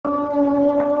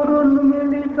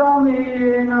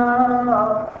Samena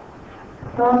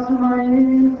Tasmai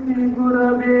Sri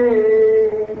Gurave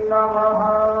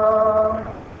Namaha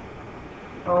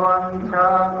Vancha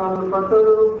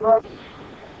Kalpatarubha.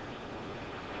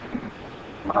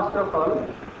 First of all,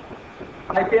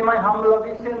 I pay my humble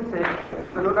obeisances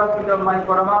to the lotus feet of my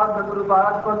Paramartha Guru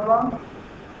Maharaj Goswami,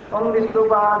 Om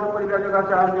Vishnupada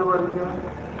PureBhakti.Tv Varga,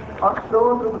 Asto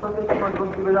Sripad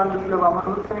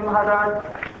Madhava Maharaj,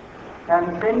 and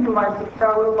send to my Siksha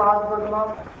Guru Maharaj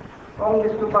Goswami, Om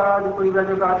Vishnupada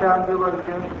PureBhakti.Tv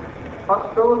Varga,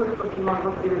 Asto Sripad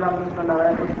Bhaktivedanta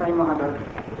Narayan Maharaj.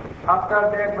 After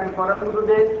that, my Param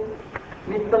Gurudev,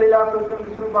 Nitya-lila Krishna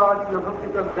Vishnupada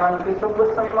Bhakti-Vedanta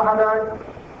Goswami Maharaj,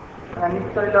 and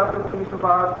Nitya-lila Krishna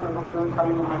Vishnupada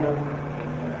Bhakti Maharaj.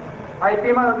 I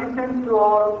pay my obeisance to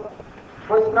all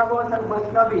Vaishnavas and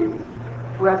Vaishnavis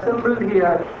who assembled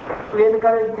here to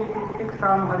encourage me to speak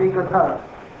some Hari Katha.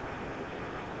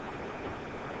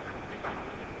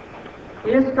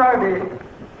 Yesterday,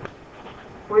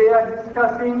 we are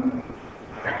discussing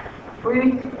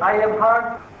which I have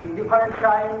heard different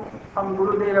times from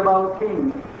Gurudev about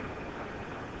things.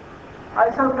 I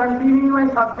shall continue my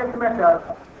subject matter.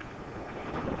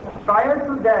 Prior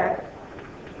to that,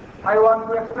 I want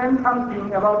to explain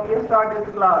something about yesterday's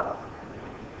class.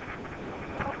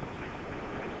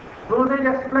 Gurudev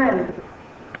explained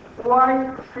why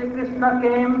Sri Krishna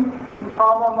came in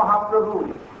form of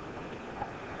Mahaprabhu.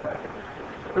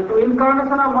 So to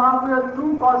incarnation of Mahaprabhu,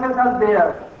 two causes are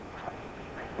there.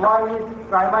 One is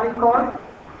primary cause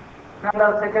and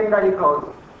a secondary cause.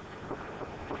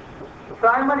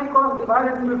 Primary cause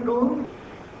divided into two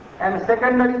and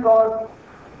secondary cause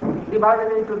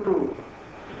divided into two.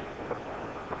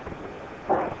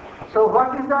 So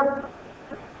what is the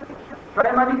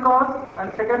primary cause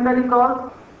and secondary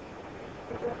cause?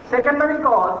 Secondary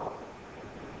cause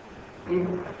is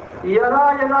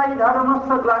yada yada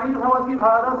dharmasya glani bhavati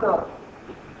bharata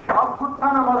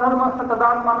abhuttana madharmasya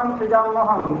tadatmanam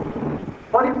srijamaham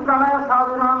paripranaya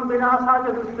sadhunam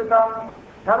vinasaya dushritam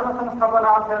dharma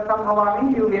samsthapanatha sambhavami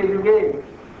yuge yuge.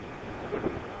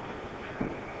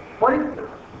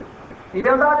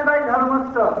 Yada yada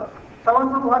dharmasya.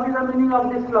 Someone, what is the meaning of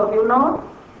this sloka? You know?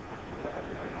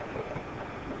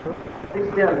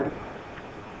 Christian.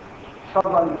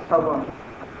 Stubborn.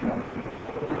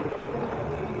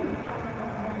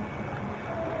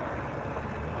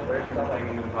 There's something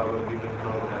in the Bhagavad Gita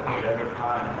sloka that every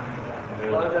time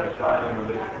there's a child in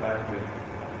religious practice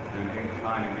doing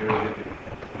time in your religion,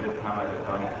 this time I just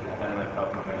want to defend myself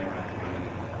from anyone.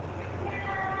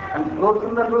 And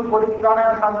Gosundar Guru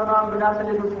Paripranaya Sadhanam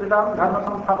Vinasaya Dushritam Dharma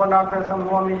Samsthapanatha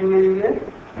Sambhavami Yuge Yuge.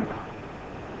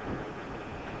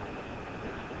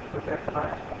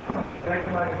 Back to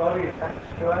my body,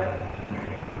 attached to it,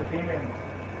 the demons.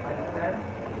 Understand?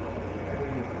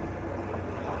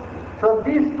 So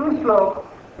these two slokas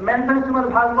mentioned in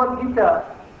Bhagavad Gita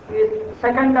is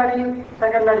secondary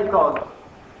cause.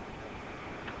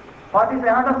 What is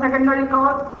another secondary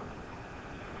cause?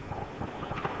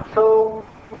 So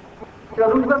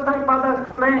Sripad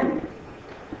explained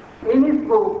in his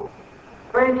book,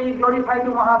 when he glorified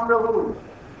to Mahaprabhu,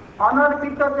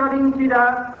 Anarpita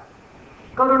Charinchira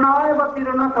Karunaya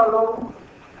Tirana Kalo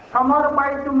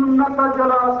Samarpaitu Munnata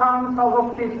Jalarasam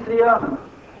Savakti Striyam.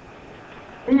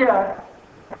 Here,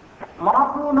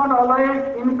 Mahaprabhu not always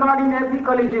incarnate in every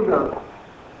Kali Yuga.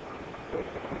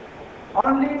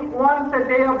 Only once a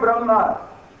day of Brahma.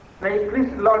 Like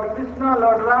Lord Krishna,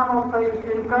 Lord Ram also is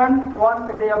incarnate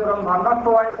once a day of Brahma, not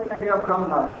twice in a day of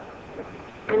Brahma.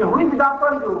 In which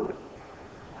Dapar Yuga,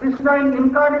 Krishna is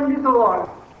incarnate in this world.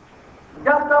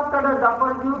 Just after the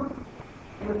Dapar Yuga,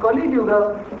 in Kali Yuga,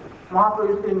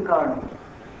 Mahaprabhu is incarnate.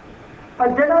 A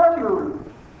general rule,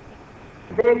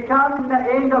 they come in the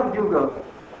end of Yuga.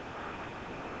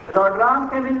 Lord Ram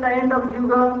came in the end of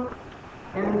Yuga,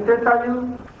 in Treta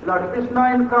Yuga, Lord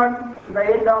Krishna incarnate in the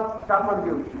end of Dapar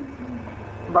Yuga.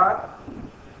 But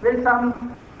there is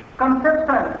some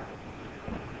conception,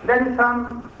 there is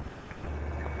some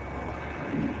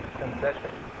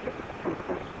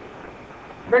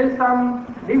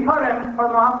difference for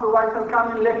Mahaprabhu. I shall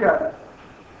come in later.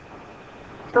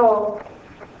 So,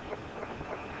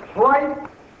 why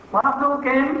Mahaprabhu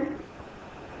came?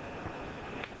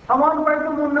 Someone tried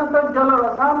to Munnata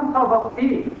Jalarasam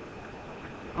Bhakti.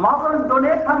 Mahaprabhu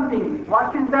donate something.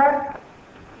 What is that?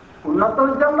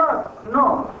 Unnato Jala? No.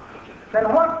 Then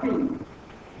what thing?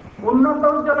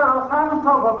 Unnato Jalarasam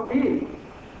Bhakti.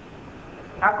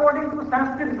 According to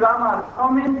Sanskrit grammar,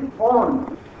 some means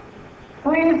own.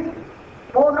 Who is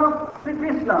own of Sri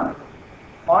Krishna?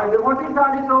 All devotees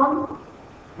are his own.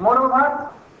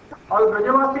 Moreover, all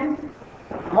Brajavasis.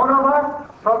 Moreover,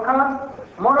 Sakhas,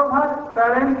 moreover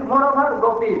parents, moreover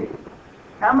gopis.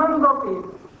 Among gopis,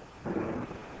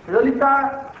 Lalita,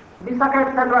 Visakha,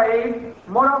 etc. 8,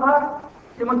 moreover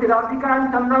Srimati Radhika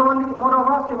and Chandravali,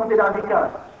 moreover Srimati Radhika.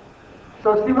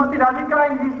 So Srimati Radhika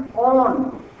is his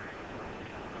own.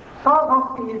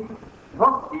 Bhakti is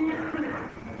bhakti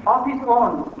of his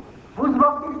own. Whose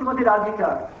bhakti? Srimati Radhika.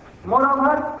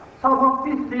 Moreover,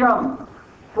 Bhakti Sriyam.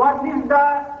 What is the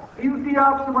beauty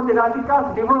of Srimati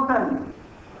Radhika's devotion?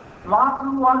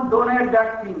 Mahaprabhu wants to donate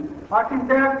that thing. What is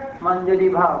that? Manjari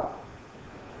Bhav.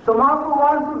 So Mahaprabhu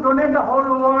wants to donate the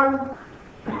whole world,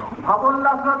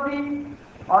 Bhavollasati,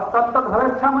 or Tattat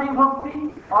Bhavachamai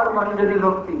Bhakti, or Manjari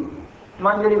Bhakti.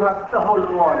 Manjari Bhakti, the whole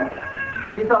world.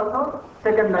 This is also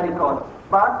secondary cause.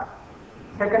 But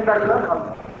secondary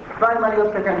or primary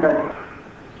or secondary.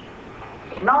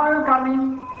 Now I am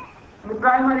coming to the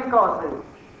primary causes.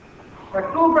 The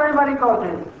two primary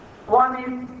causes. One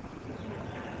is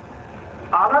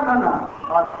Aradhana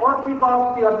or worship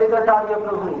of the Advaitacharya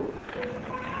Prabhu.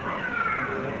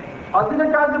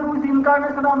 Advaitacharya Prabhu is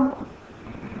incarnation of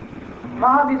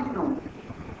Mahavishnu.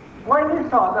 When he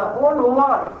saw the whole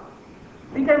world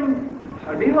became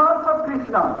rivers of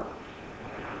Krishna,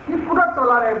 he could not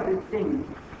tolerate this thing.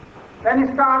 Then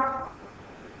he starts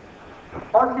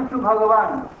worship to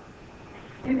Bhagavan.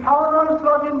 He found one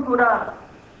slok in Puran.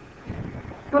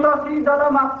 Tulasi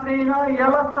dalam astrena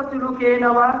yalasati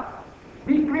lukena va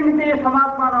vikrinite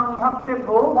samatmanam bhakte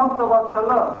bho bhakta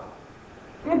vatsala.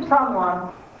 If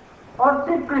someone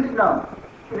worships Krishna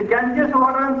with Ganges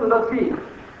water and Tulasi,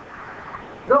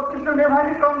 though Krishna never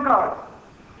is conquered,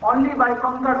 only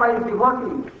conquered by his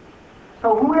devotee. So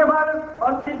whoever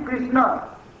worships Krishna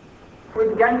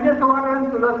with Ganges water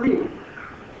and Tulasi,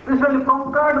 Krishna will be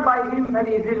conquered by him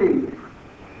very easily.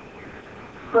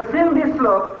 So sing this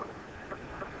slok,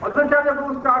 Advaitacharya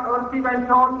Prabhu start worship and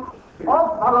soul of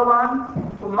Bhagavan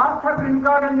who must have been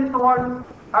God in this world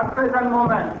at present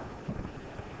moment.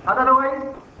 Otherwise,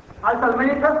 I shall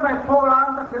manifest my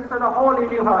forearms and rest of the whole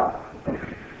universe.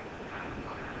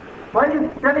 When he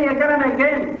is telling again and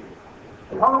again,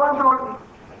 Bhagavan's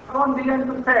throne began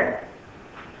to set,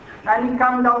 and he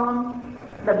come down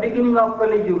the beginning of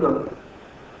Kali Yuga.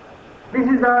 This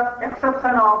is the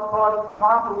exception of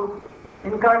Mahaprabhu's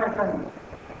incarnation.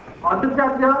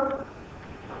 Advaitacharya,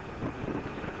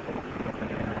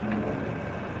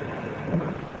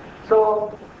 so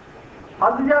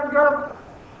Advaitacharya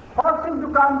forced him to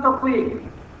come so quick.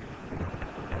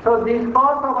 So this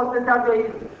cause of Advaitacharya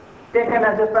is taken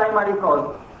as a primary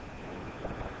cause,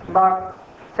 but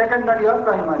secondary or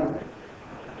primary.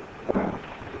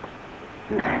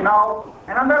 Now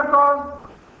another cause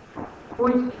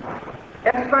which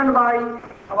explained by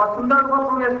our Sundar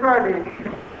Goswami yesterday,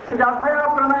 Siddharthaya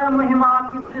Pranaya Mahima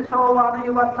Kitrisho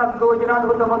Vadayiva Sadgo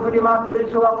Janadhuta Madhurima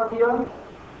Kitrisho Avadiya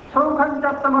Saukhan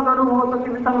Chattamadaru Hota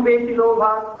Kivisang Beti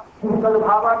Lobha Kal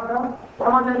Bhavardha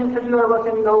Samajani Sajivar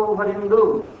Vasindhu Harindu.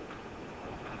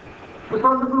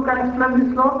 Goswami can explain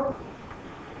this law?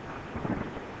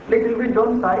 Little bit,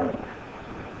 don't sigh.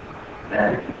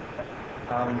 It's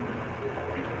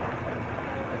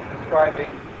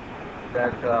describing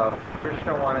that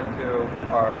Krishna wanted to,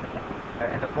 or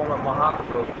in the form of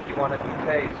Mahaprabhu, he wanted to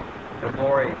taste the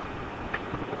glories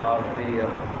of the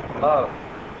love,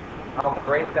 how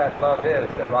great that love is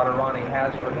that Radharani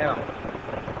has for him.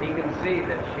 He can see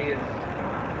that she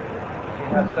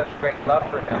has such great love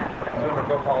for him. Sundar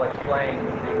Gopal explained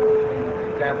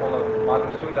the example of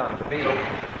Madhusudan's beast,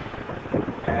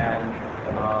 and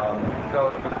so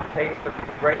to taste the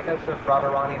greatness of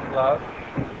Radharani's love,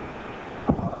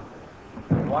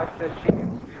 what does she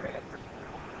experience?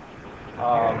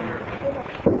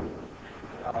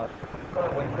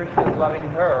 When Krishna is loving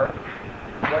her,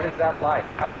 what is that like?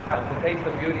 To taste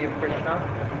the beauty of Krishna,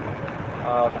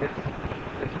 this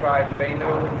describes Venu,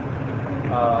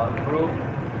 Rup,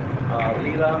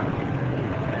 Leela,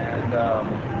 and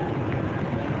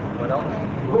what else?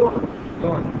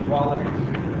 Gun, qualities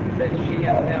that she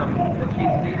and him, that she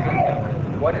sees in him.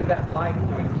 What is that like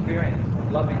to experience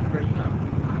loving Krishna?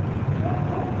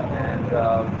 And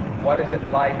what is it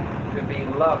like to be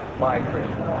loved by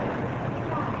Krishna?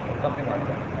 Something like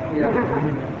that.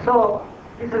 Yeah. So,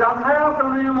 it's Radhaya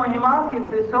Pranaya Mahima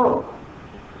Kitrisho.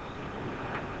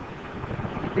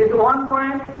 This is one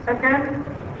point. Second,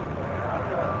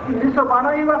 Kitrisho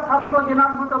Vanaiva Sattva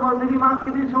Janadhuta Madhurima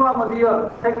Kitrisho Madhya.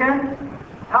 Second,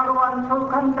 third one,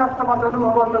 Saukhan Chastamadanu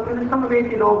Bhavata Krishna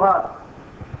Veti Lobha.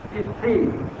 Is three.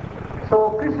 So,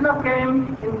 Krishna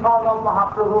came in form of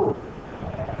Mahaprabhu.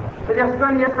 So just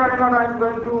explain yesterday, not I am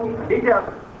going to detail.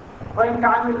 When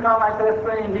time will come, I shall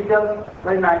explain in detail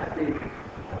very nicely.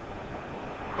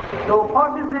 So for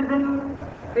this reason,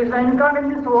 Krishna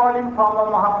incarnated in this world in form of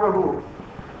Mahaprabhu.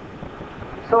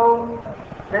 So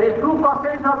there is two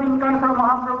causes of incarnation of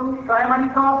Mahaprabhu, primary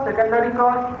cause, secondary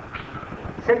cause.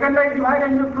 Secondary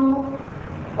divided into two.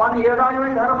 One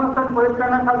Yadaya Dharmastan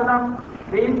Paritrana Sadhanam,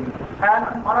 this, and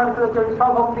another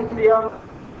Sabhakti Sriyam.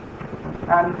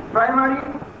 And primary,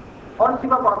 all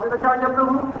Shiva Bhakti Charya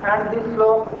Prabhu, and this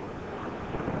slope,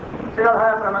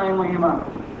 Sridhara Pranaya Mahima.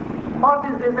 For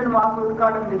this reason, Mahaprabhu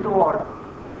incarnated in this world.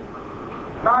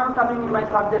 Now I am coming to my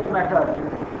subject matter.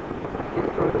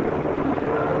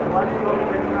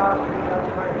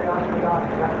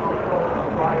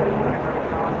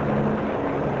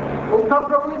 Uddhav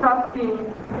Prabhu is asking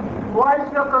why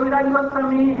Srila Kaviraj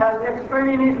Goswami has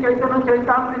explained in his Chaitanya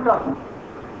Charitamrita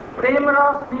Prem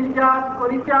Ras Nirjat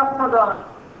Koritya Sadan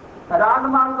Rag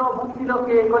Marga Bhakti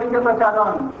Loke Koritya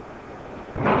Pracharan.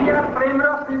 Here Prem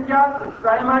Ras Nirjat is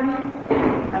primary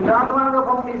and Rag Marga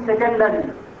Bhakti is secondary.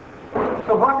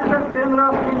 So what is the Prem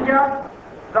Ras Nirjat?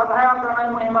 Radhaya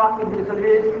Pranaya Mahima is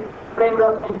Prem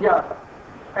Ras Nirjat.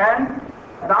 And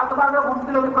Rag Marga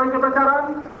Bhakti Loke Koritya Pracharan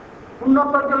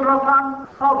Unnatajal Rasan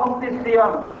Sabhakti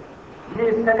Sriyam.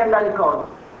 This is secondary cause.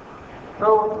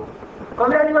 So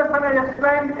Kaviraj Goswami has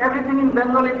explained everything in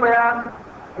Bengali prayer.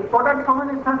 He quoted so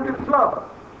many Sanskrit slokas,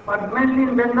 but mainly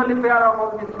in Bengali prayer of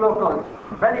all these slokas.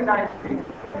 Very nice thing.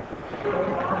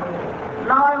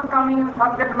 Now I am coming to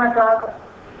subject matter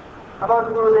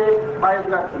about Gurudev's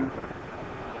biography.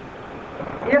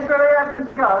 Yesterday I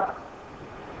discussed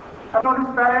about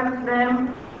his parents'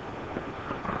 name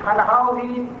and how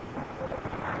he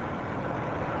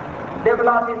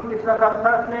developed his Krishna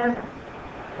consciousness.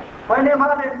 When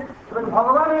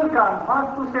Bhagavan will come, first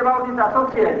to save out his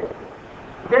associates,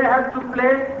 they have to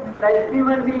play like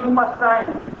human being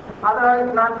pastime,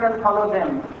 otherwise none can follow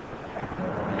them.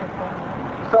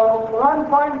 So one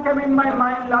point came in my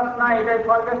mind last night, I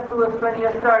forgot to explain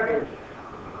yesterday.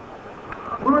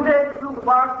 Gurudev took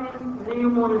birth in New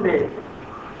Moon Day.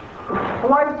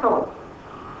 Why so?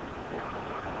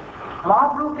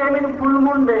 Mahaprabhu came in Full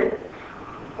Moon Day.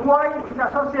 Why his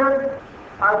associates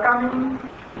are coming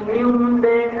New Moon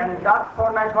Day and dark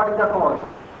fortnight? What is the cause?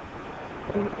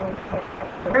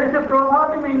 There is a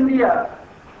proverb in India.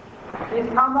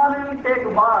 If someone will take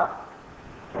bath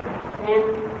in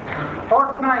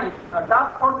fortnight, a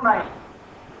dark fortnight,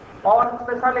 or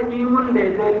especially New Moon Day,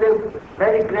 they will be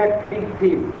very great big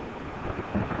thief.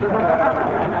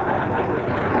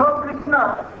 So Krishna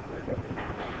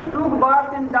took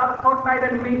bath in dark fortnight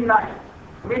and midnight.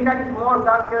 Midnight is more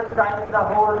darkest time in the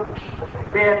whole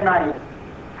day and night.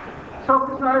 So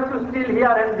Krishna has to steal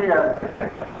here and there.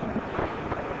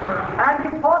 And he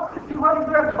fought the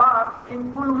great bath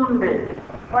in Full Moon Day,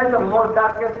 which is the more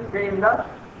darkest day in the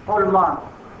whole month.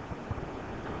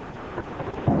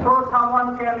 So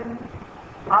someone can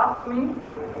ask me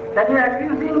that you are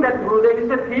accusing that Gurudev is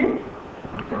a thief?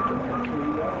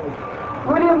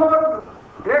 Will you more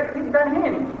great thief than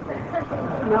him?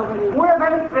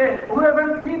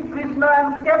 Whoever thief Krishna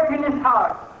and kept in his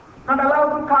heart, not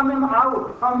allowed to come him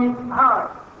out from his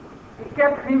heart, he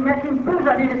kept him, made him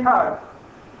prison in his heart.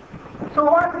 So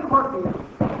what is for him?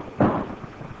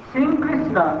 Seeing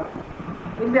Krishna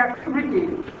in the activity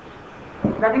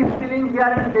that he is feeling here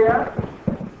and there.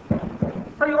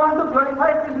 So you want to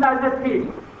glorify Krishna as a thief.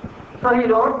 So he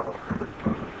wrote,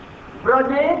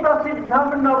 Braje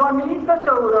prasiddham navamita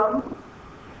chauram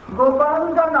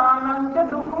Gopangananancha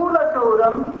dukula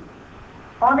chauram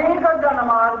Aneka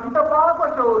janamarjita papa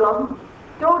chauram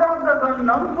Chauram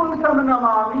pragannam pulsam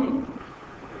namami.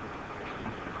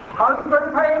 How to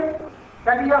glorify him?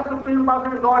 That he is Supreme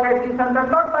Personal Godhead, this and that,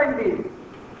 not like this.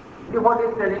 Devotee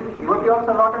is telling, devotee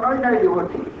also not an ordinary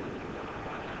devotee.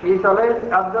 He is always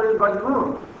observing God's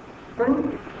mood.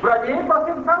 Saying, Braje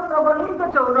Prasiddham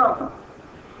Navanita Chauram.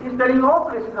 He is telling, oh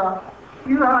Krishna,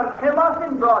 you are famous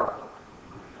in God.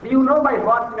 Do you know by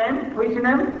what name? Which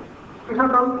name? Krishna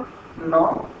told,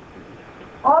 no.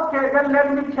 Okay, then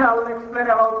let me tell and explain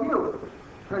about you.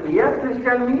 So yes, please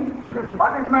tell me,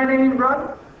 what is my name in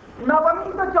God?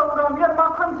 Navanita Chauram, you are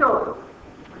Makhan Chaur.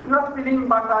 You are spilling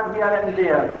butter here and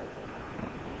there.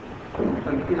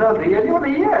 He said,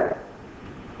 really? Yes.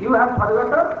 You have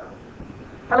forgotten?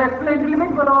 Shall I explain to you?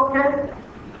 Okay.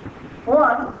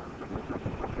 One,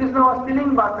 Krishna was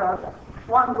stealing butter.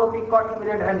 One gopi caught him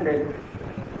red-handed.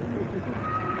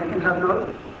 And Krishna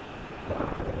told,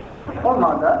 oh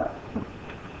mother,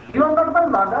 you are not my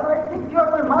mother. I think you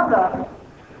are my mother.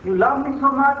 You love me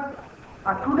so much.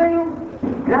 And today you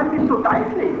grab me so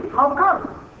tightly. How come?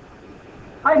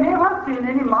 I never seen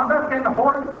any mother can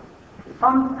hold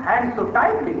some hand so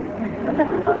tightly.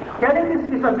 Hearing this,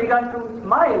 Krishna began to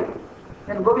smile.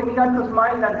 Then Gopi began to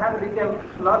smile and hand became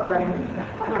lost and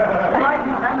smiled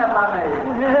his hand and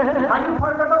ran. Have you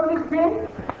forgotten this thing?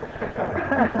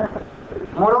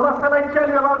 Moreover, shall I tell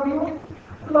you about you?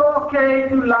 No, okay,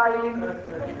 you lie.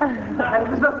 And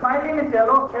Krishna smiling and said,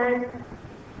 okay.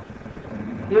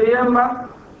 You remember?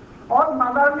 All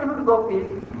motherly gopis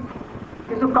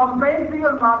is to complain to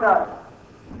your mother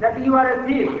that you are a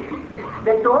thief.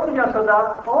 They told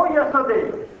Yasoda, oh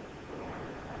Yasode,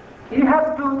 you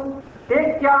have to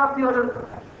take care of your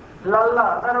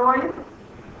lalla, otherwise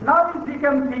now you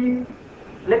become thief,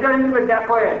 later you will be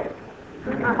dacoit.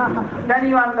 Then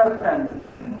you understand.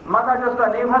 Mother Yasoda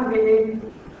never believed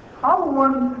how more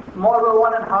than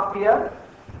 1.5 years,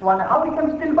 how he can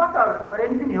steal butter or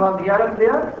anything he was here and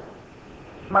there.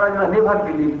 Maharaj never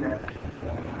believed that.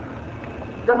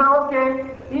 Just okay,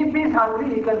 if he is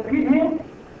hungry, he can feed him.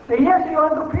 So yes, you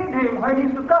want to feed him when he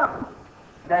is to come.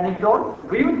 Then he told,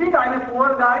 do you think I am a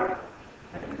poor guy?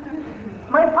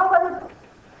 My father is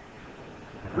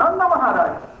Nanda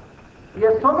Maharaj. He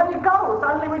has so many cows,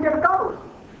 unlimited cows.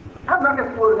 I am not a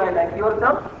poor guy like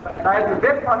yourself. I have to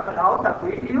beg for the house and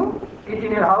feed you, eat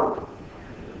in your house.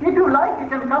 If you like, you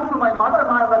can come to my mother.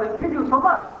 My mother will feed you so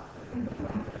much.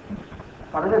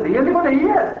 Mother said, really good?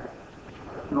 Yes.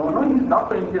 No, he is not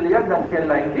so intelligent than tell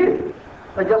like this.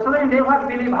 But Yasoda never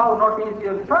believe how naughty is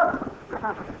your son.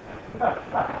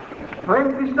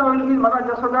 When Krishna will be Mother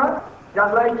Yasoda,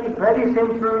 just like he is very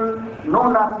simple,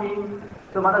 know nothing,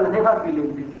 so Mother never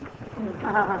believe this.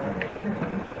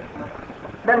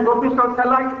 Then Gopi told, shall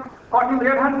I caught him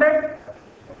red-handed?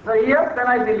 So yes, then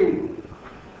I believe.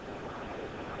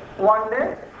 One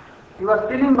day, he was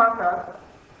stealing butter.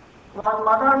 One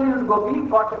motherly Gopi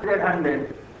caught him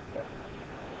red-handed.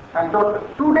 And told,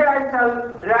 today I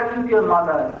shall drag you to your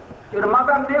mother. Your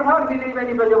mother never believed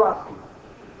anybody was sick.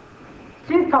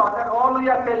 She thought that all we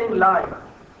are telling lies.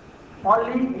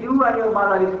 Only you and your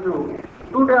mother is true.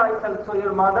 Today I shall show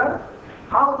your mother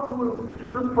how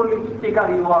truthfully speaker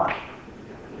you are.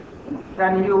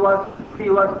 Then she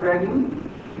was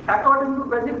dragging. According to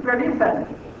Vedic tradition,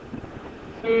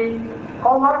 she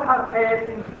covered her face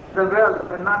in the veil,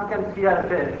 so none can see her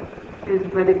face. This is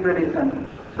Vedic tradition,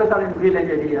 especially in village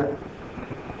area.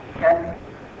 And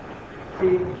she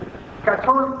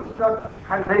controlled Krishna's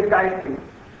hand very tightly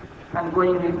and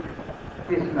going with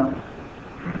Krishna.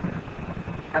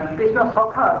 And Krishna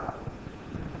saw her.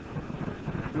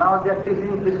 Now they are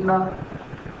teasing Krishna.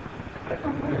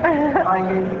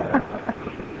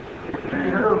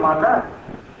 Mother,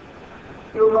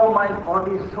 you know my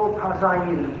body is so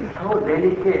fragile, so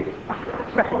delicate,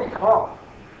 so soft.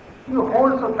 You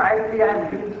hold so tightly, I am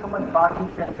feeling so much barking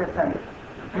sensation.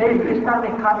 Maybe Krishna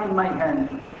may come in my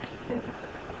hand.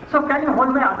 So can you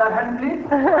hold my other hand, please?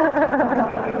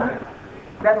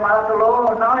 Then Maharaj told,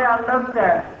 oh, now I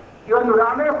understand. You want to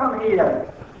run away from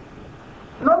here.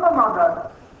 No,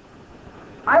 mother.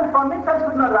 I am promised I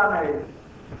should not run away.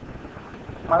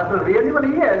 Maharaj told, really? Well,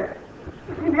 yes.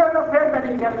 If you are not afraid, then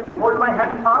you can hold my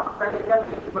hand fast, then you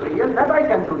can, well, yes, that I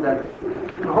can do that.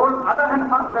 You hold other hand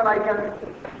fast, then I can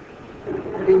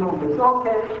remove this.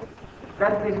 Okay.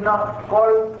 Then Krishna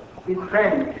called his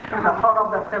friend, the son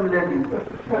of the same lady.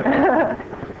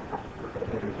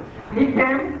 He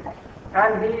came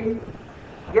and he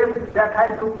gave that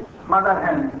hand to mother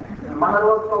hand. Mother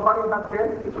was covering her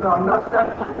face, you could understand.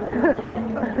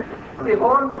 He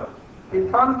holds his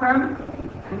son's hand.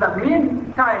 In the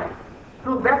meantime,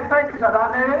 to backside is a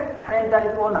runaway and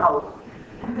there is own house.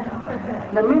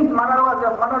 In the meantime, Mother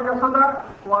Yasoda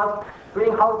was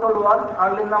doing household work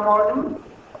early in the morning.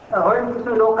 When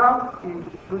Krishna woke up, he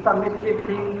do some mischief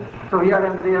things, so here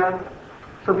and there.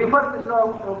 So before Krishna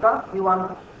woke up, she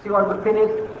wants to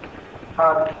finish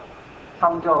her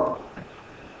some job.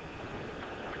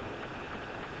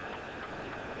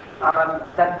 And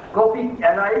that Gopi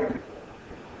arrived,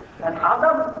 and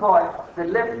other boys, they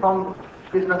left from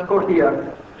Krishna's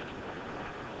courtyard.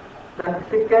 Then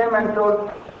she came and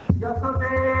told,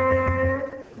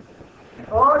 Yasode!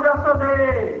 Oh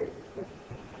Yasode!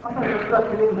 Krishna was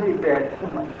feeling very bad. Oh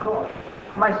my God,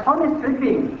 my son is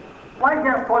sleeping. Why they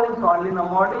are calling so early in the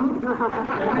morning?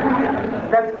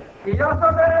 Then,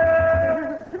 Yasode!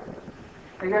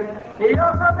 Again,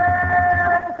 Yasode!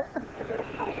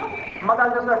 Mother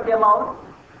Yasoda came out.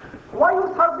 Why are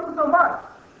you shouting so much?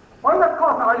 What is the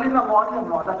cause? Early in the morning,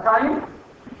 not the time?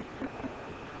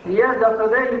 Yes,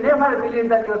 Yasoda, you never believed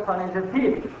that your son is a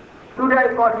thief. Today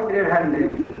I caught him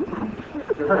red-handed.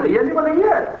 Yasoda, really? Well,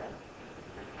 yes.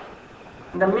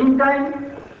 In the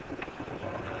meantime,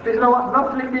 Krishna was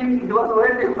not sleeping, he was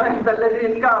waiting when the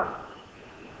lady will come.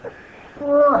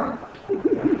 Oh,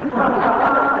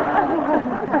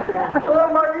 oh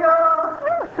Maria!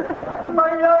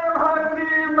 Maya, I'm hungry,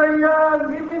 Maya,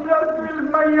 give me blood pills,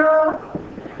 Maya.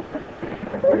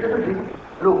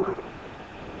 Look,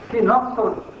 she knocks so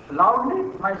loudly,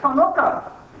 my son knocked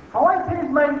her. How I finish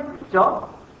my job?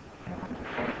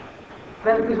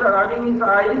 When Krishna rubbing his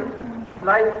eyes,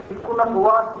 like he could not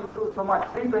wash due to so much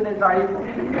sleep in his eyes.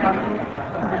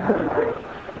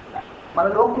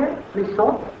 Mother, okay, please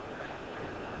show.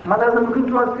 Mother was looking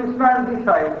towards Krishna and this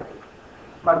side.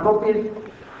 But Gopi,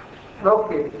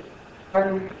 okay.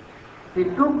 And he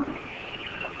took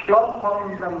cloth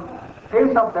from the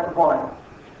face of that boy.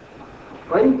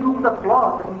 When he took the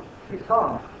cloth, he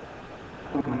saw,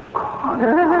 oh my God,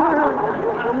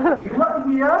 you are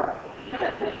here?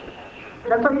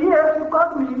 That's why here you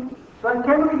caught me, so I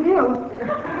came with you.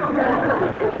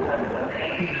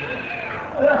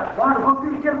 God, Gopi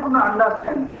could not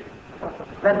understand.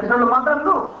 Then he said, Mother,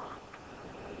 look,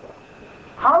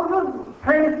 how your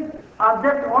friends are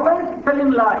they always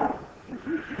telling lies?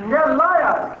 They are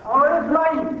liars, always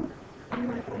lying.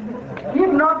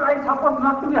 If not, I suppose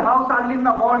not to be house early in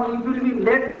the morning, it will be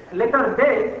later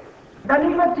day, then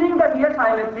you may think that yes,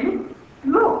 I am a thief.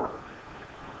 Look,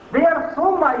 they are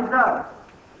so miser.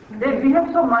 They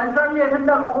behave so miserly as in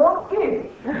their own kids.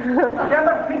 They are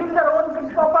not feeding their own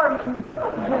kids properly.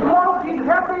 Tomorrow kids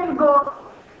have to go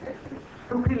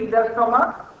to fill their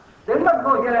stomach. They will not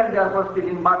go here and there for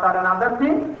stealing butter and other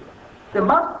things. They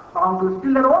must come to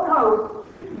steal their own house.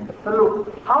 So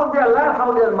look, how they are liars,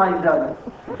 how they are miser.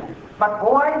 But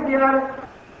why they are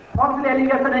false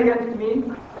allegation against me?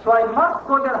 So I must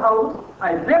go to their house,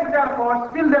 I break their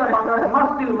pots, steal their butter,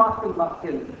 must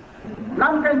steal.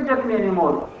 None can check me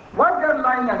anymore. Why they are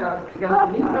lying against me?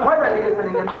 Why the allegation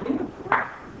against me?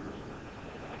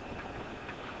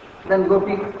 Then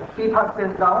Gopi keep her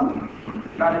face down,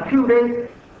 and a few days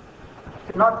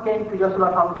she not came to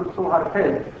Yashoda's house to show her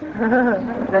face.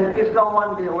 Then Krishna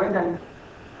one day went and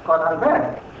got her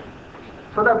back.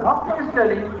 So the Bhakta is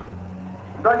telling,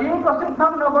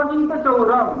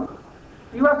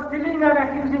 you are stealing and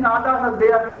accusing others that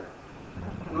they are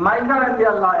miser and they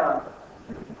are liars.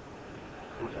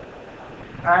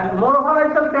 And moreover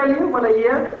I shall tell you for a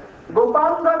year,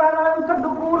 Gopandanayansa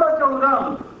Dukula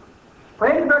Chauram.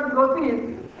 When the gopis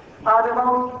are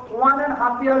about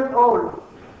 1.5 years old,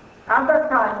 at that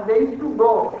time they used to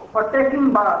go for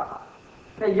taking bath,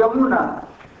 the Yamuna,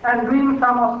 and doing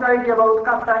some austerity about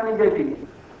Katyayani Devi.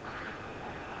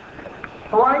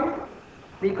 Why?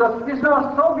 Because Krishna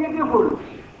was so beautiful.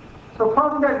 So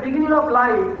from the beginning of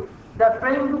life, they are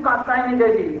praying to Katyayani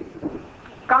Devi.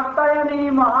 Katyayani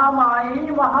Mahamai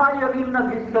Mahayavinna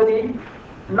Vishwari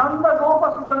Nanda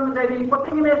Gopa Sutan Devi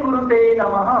Patine Kurute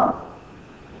Namaha.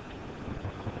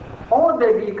 Oh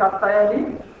Devi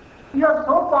Katyayani, you are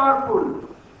so powerful.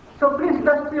 So please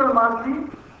trust your mercy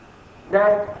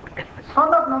that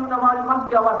son of Nanda Maharaj must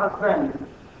be our husband.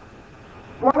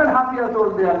 1.5 years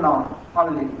old they are now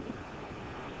only.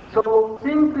 So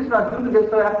seeing Krishna due to this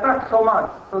attract so much,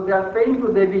 so they are praying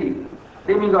to Devi,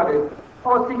 demigoddess.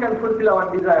 Oh, she can fulfill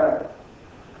our desire.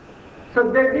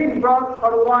 So they did brought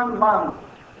for 1 month.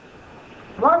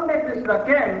 One day Krishna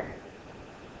came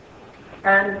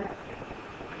and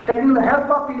taking the help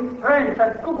of his friends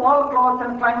and took all clothes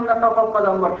and climbed on the top of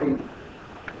Kadamba tree.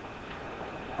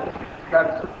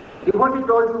 That's what he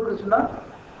told you, Krishna.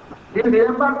 Do you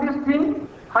remember this thing?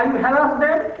 How you harassed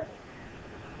them?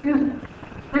 Is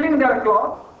stealing their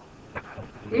clothes.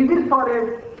 Is this for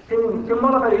a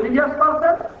symbol of a religious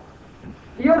person?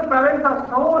 Your parents are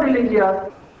so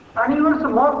religious and you are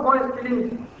more boys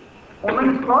stealing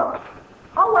women's clothes.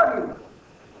 How are you?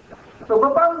 So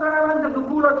Gopandanayansa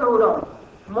Dukula Chauram.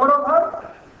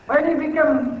 Moreover, when he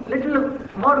became little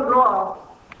more grow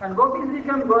up and gopis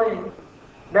became growing,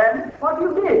 then what you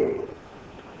did?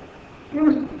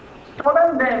 You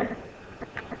stolen them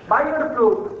by your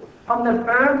fruit from their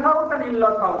parents' house and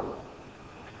in-laws' house.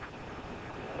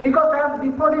 Because as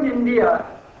before in India,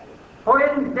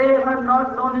 when they were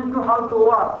not known into how to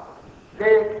walk,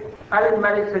 they arrange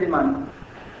marriage ceremony.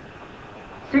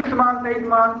 6 months, 8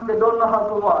 months, they don't know how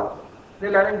to walk.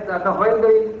 They'll arrange that. When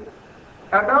they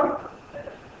adult,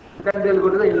 then they'll go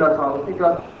to the in-laws' house. It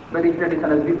was very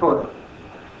traditional before.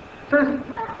 So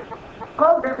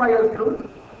call them by your fruit.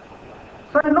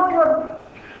 So you know your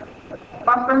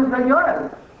pastimes very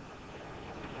well.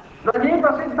 Raje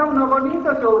Prasiddham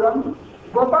Navanita Chauram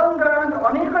Gopangaran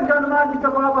Anika Janma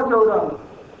Ditapapa Chauram.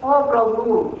 Oh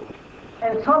Prabhu,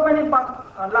 in so many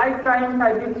lifetimes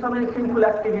I did so many sinful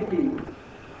activities.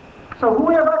 So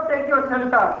whoever take your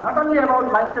shelter, not only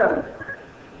about myself,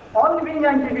 all living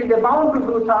entities, they are bound to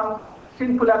do some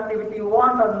sinful activity,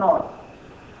 want or not.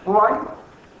 Why?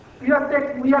 We are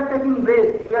taking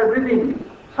breath, we are breathing.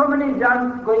 so many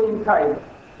germs going inside.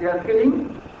 They are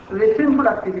killing the sinful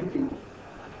activity.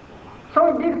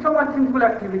 So we did so much sinful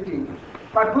activity.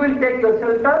 But who will take your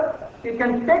shelter? You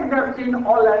can take that sin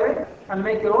all away and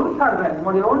make your own servant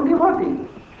or your own devotee.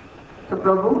 So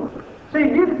Prabhu, so he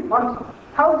did for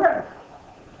thousands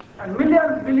and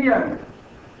millions, billions.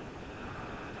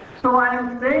 So I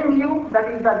am saying you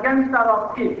that is the gangster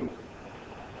of thief.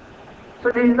 So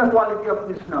this is the quality of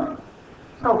Krishna.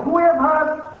 So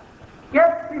whoever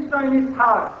kept Krishna in his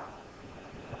heart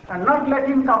and not let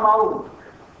him come out,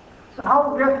 so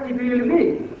how great he will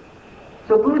be.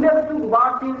 So Gurudev took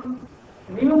birth in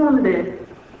New Moon Day.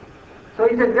 So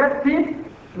he is a great thief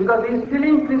because he is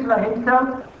stealing Krishna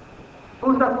himself,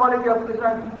 whose the quality of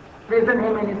Krishna present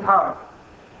him in his heart.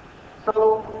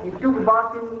 So he took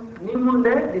birth in New Moon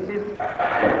Day. This is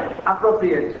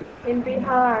appropriate. In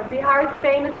Bihar. Bihar is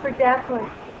famous for decoys.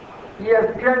 Yes,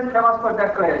 Bihar is famous for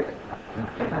decoys.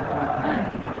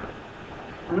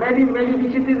 Many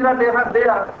cities are there,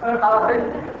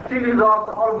 silly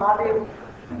rocks, all muddy.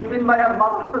 Even my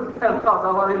mother herself thought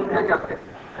about it.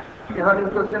 You heard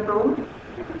his question too?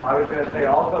 I was going to say,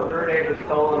 also Gurudev has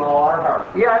stolen all our hearts.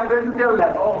 Yeah, I'm going to tell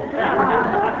that. Oh.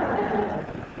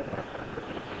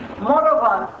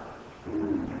 Moreover,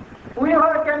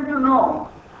 whoever came to know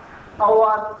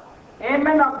our aim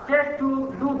and object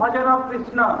to do bhajan of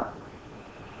Krishna,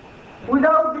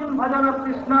 without doing bhajan of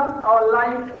Krishna, our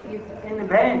life is in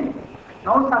vain,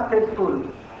 not successful.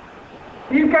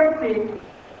 You can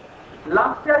see,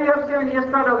 last year you have seen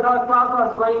yesterday our class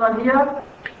was going on here,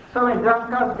 so many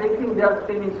drunkards, they think they are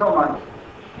stealing so much.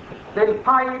 They'll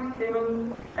fight,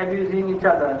 stealing, abusing each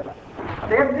other.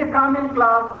 If they come in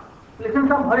class, listen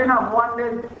some Harinam, one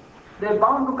day they're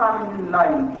bound to come in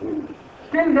line.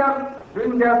 Still they are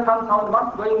doing their sound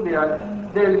much going there,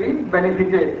 they will be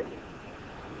benefited.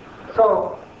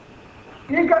 So,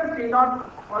 you can see not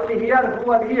only here,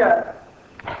 who are here,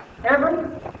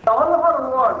 even all over the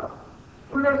world,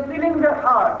 who are stealing their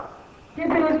heart,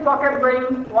 keeping his pocket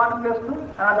going one place to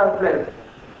another place.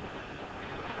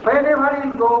 Whenever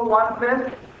he go one place,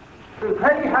 he is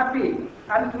very happy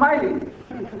and smiling.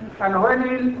 And when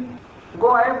he go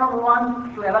away from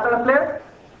one to another place,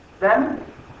 then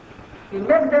he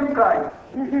makes them cry.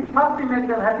 First he makes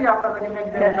them happy, after that he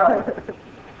makes them cry.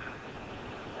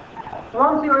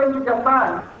 Once he went to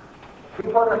Japan,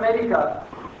 before America,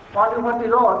 one devotee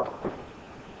wrote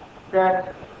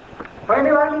that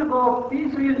whenever you go,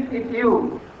 peace will with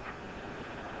you.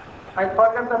 I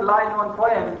forgot the line, one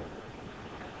poem.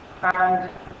 And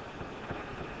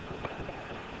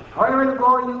whenever you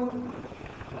go,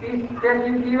 peace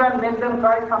will with you and make them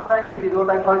cry. Sometimes he wrote,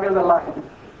 I forget the line.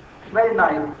 Very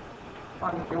nice,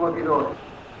 one devotee wrote.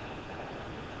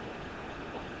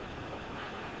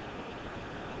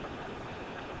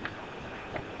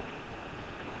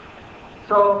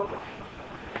 So,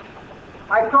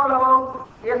 I told about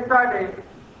yesterday,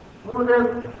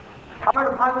 Gurudev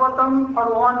heard Bhagavatam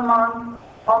for 1 month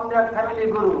from their family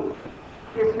guru.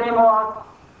 His name was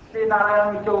Sri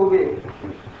Narayan Chaube.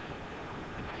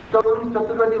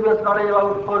 Chaturvedi was knowledge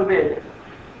about 4 Vedas.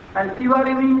 And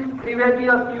Tiwari means Trivedi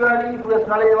or Tiwari, who has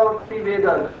knowledge about 3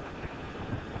 Vedas.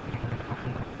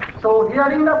 So,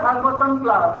 hearing the Bhagavatam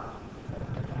class,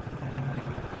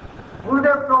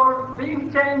 Gurudev told,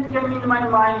 big change came in my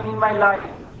mind, in my life.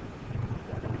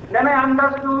 Then I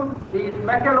understood the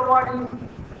metal word is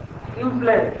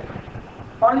useless.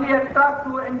 Only attract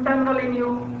to entangle in you,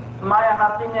 Maya,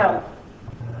 nothing else.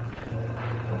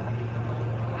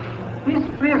 This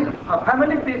priest, a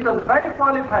family priest, was very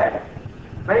qualified,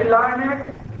 very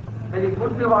learned, very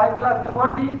good, high-class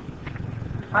devotee,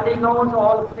 and he knows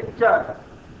all pictures.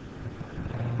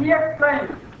 He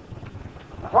explained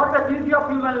what the duty of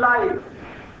human life.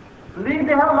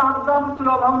 Nideham agdam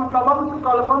sulabham kabam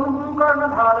sukalpam gurukarna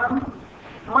dharam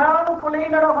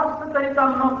mayanukulena ravasta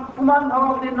chaitam kuman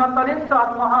bhavavdina tarisya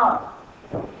atmaha.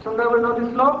 So they will know this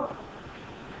sloka.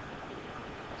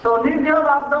 So Nideham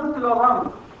agdam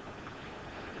sulabham.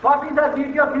 What is the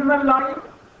duty of human life?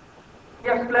 He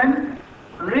explained,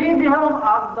 Nideham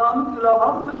agdam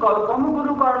sulabham sukalpam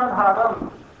gurukarna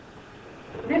dharam.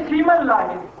 This human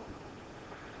life,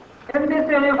 in this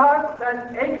universe, there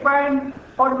is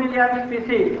 8.4 million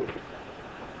species.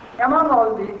 Among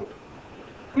all these,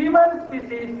 human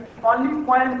species only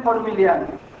 0.4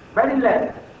 million, very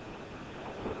less.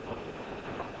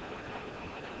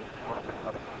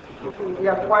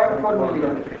 Yeah, 0.4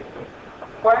 million.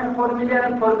 0.4 million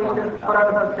and 4 million for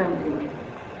another century.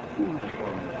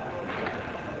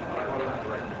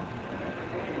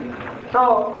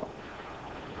 So,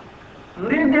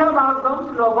 Nidhyam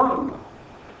Agam Slobham.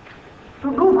 To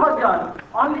do bhajan,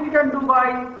 only we can do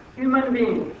by human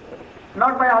being,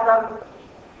 not by other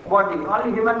body.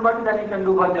 Only human body that you can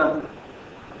do bhajan.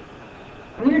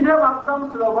 Nidram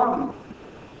Aktam Sulabham.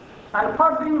 And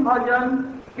for doing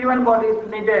bhajan, human body is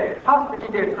needed. First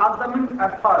needed, Aktam means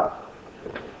at first.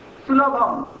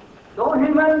 Sulabham. Though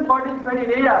human body is very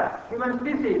rare, human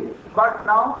species, but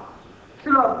now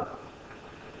Sulabh.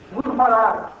 Good for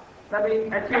us that we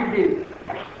achieve this.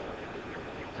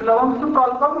 Sulabham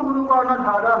Sukalpam Guru Karna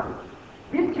Dharam.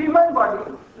 This human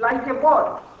body, like a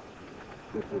boat.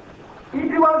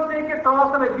 If you want to take a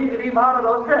cross of a big river or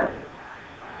ocean,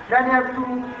 then you have to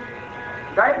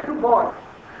dive to boat.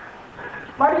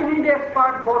 But you need an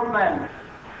expert boatman.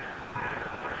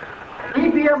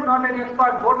 If you have not an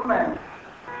expert boatman,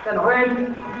 then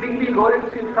when big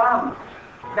waves will come,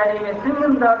 then you may sink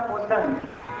in the ocean.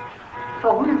 So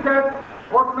who is that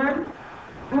boatman?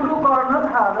 Guru Karna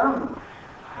Dharam.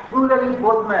 Guru is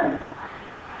boatman.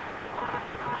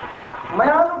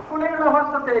 Mayam Kulena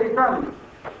Vasate Ritam.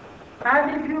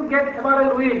 And if you get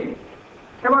favorable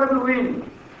wind,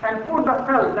 and put the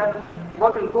cell, then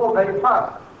what will go very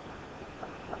fast.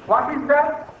 What is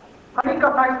that?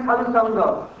 Harikatha Sadhu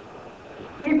Sangha.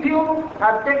 If you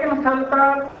have taken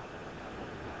shelter,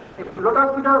 if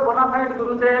Lotus Peter bona fide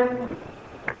Gurudev,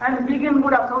 and begin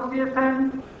good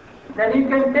association, then you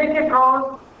can take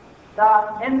across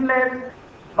the endless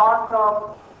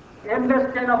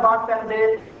chain of birth and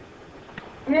death.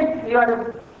 If you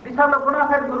are these are the bona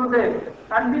fide Gurudev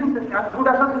and means good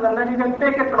association, then you can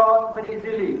take a cross very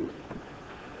easily.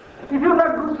 If you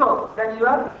not do so, then you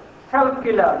are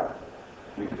self-killer.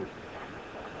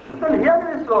 So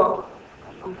here is so,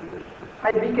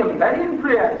 I became very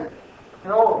influenced.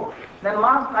 Then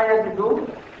must I have to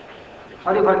do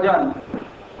Hari Bhajan.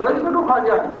 What is to do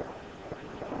Bhajan?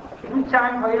 You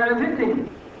chant Hari everything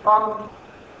from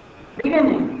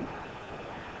beginning.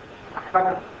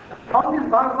 But how this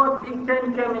Bhagavad big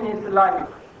change came in his life?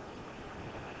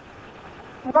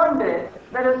 One day,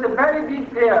 there is a very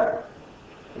big fair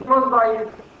close by his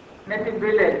native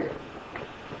village.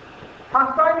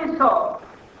 First time he saw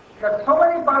that so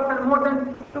many persons, more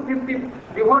than 250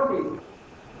 devotees,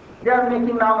 they are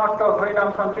making Namaskar,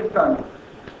 Harinam Sankirtan.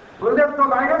 Gurudev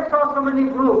told, I have saw so many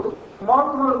groups,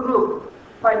 small groups.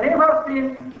 I never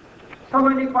seen so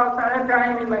many persons at a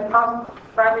time in my first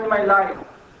time in my life.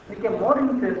 Became more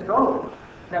interested.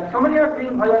 Then so many are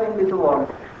doing bhajan in this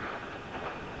world.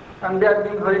 And they are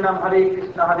doing Harinam, Hare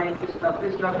Krishna,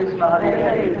 Krishna Krishna, Hare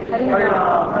Hare, Hare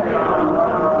Ram, Hare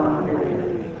Ram, Hare Hare.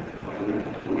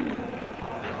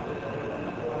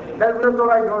 That's what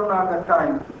I don't know at that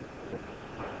time.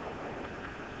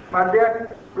 But they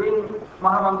are doing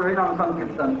Mahamantra Harinam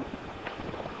Sankirtan.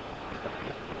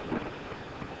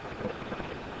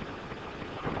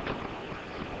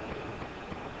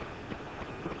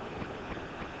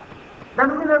 Then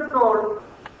we are told,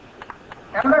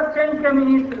 another change came in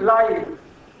his life.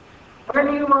 When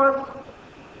he was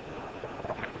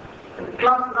in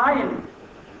class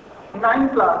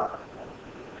 9th class,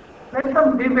 there is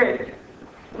some debate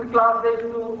in class they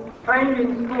used to train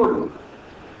in school.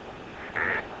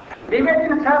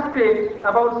 Debate in Sanskrit,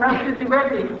 about Sanskrit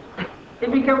debating, he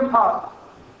became first.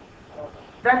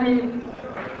 Then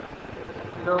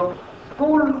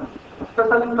school,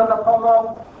 especially from the form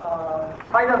of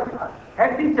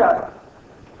head teacher,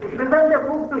 he presented a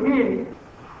book to him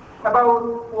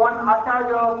about one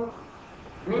Acharya of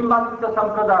Nimmasita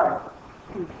Sampradaya.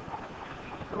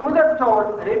 Gurudev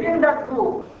told, reading that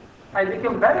book, I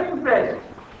became very impressed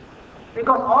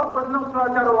because all Vaishnava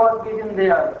Acharya was given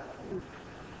there.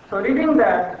 So reading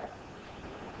that,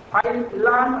 I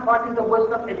learned what is the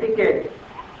Vaishnava etiquette,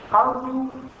 how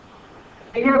to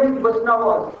behave with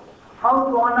Vaishnavas, how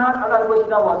to honor other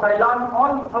Vaishnavas. I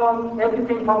learned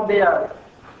everything from there.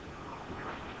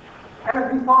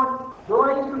 As before, though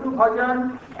I used to do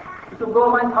bhajan, to go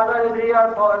my father every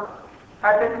year for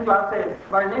attending classes,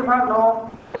 but I never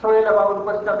know so well about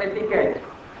Vaishnava etiquette.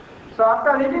 So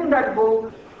after reading that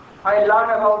book, I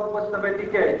learned about Vaishnava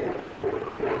etiquette.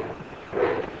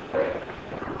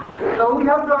 So we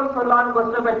have to also learn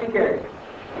Vaishnava etiquette.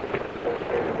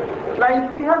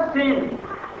 Like we have seen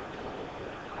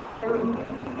in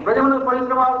Brajamana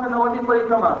Parikrama and Navadip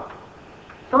Parikrama,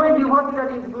 so many devotees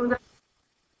that is Gurudev